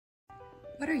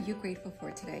What are you grateful for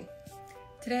today?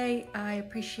 Today, I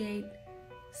appreciate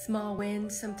small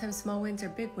wins. Sometimes small wins are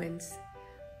big wins.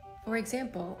 For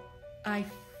example, I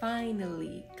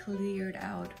finally cleared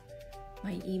out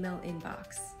my email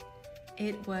inbox.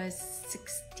 It was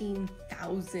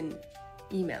 16,000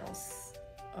 emails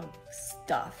of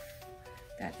stuff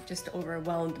that just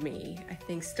overwhelmed me, I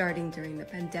think starting during the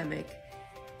pandemic.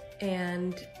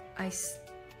 And I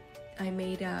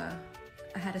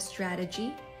had a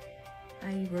strategy.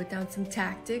 I wrote down some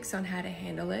tactics on how to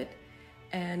handle it.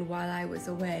 And while I was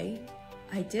away,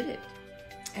 I did it.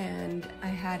 And I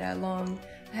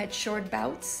had short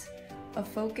bouts of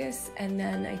focus, and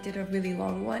then I did a really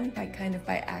long one by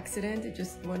accident. It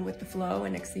just went with the flow,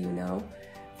 and next thing you know,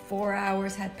 4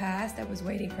 hours had passed. I was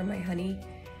waiting for my honey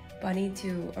bunny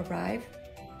to arrive,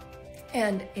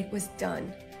 and it was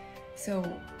done.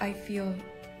 So I feel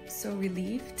so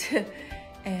relieved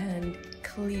and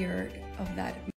cleared of that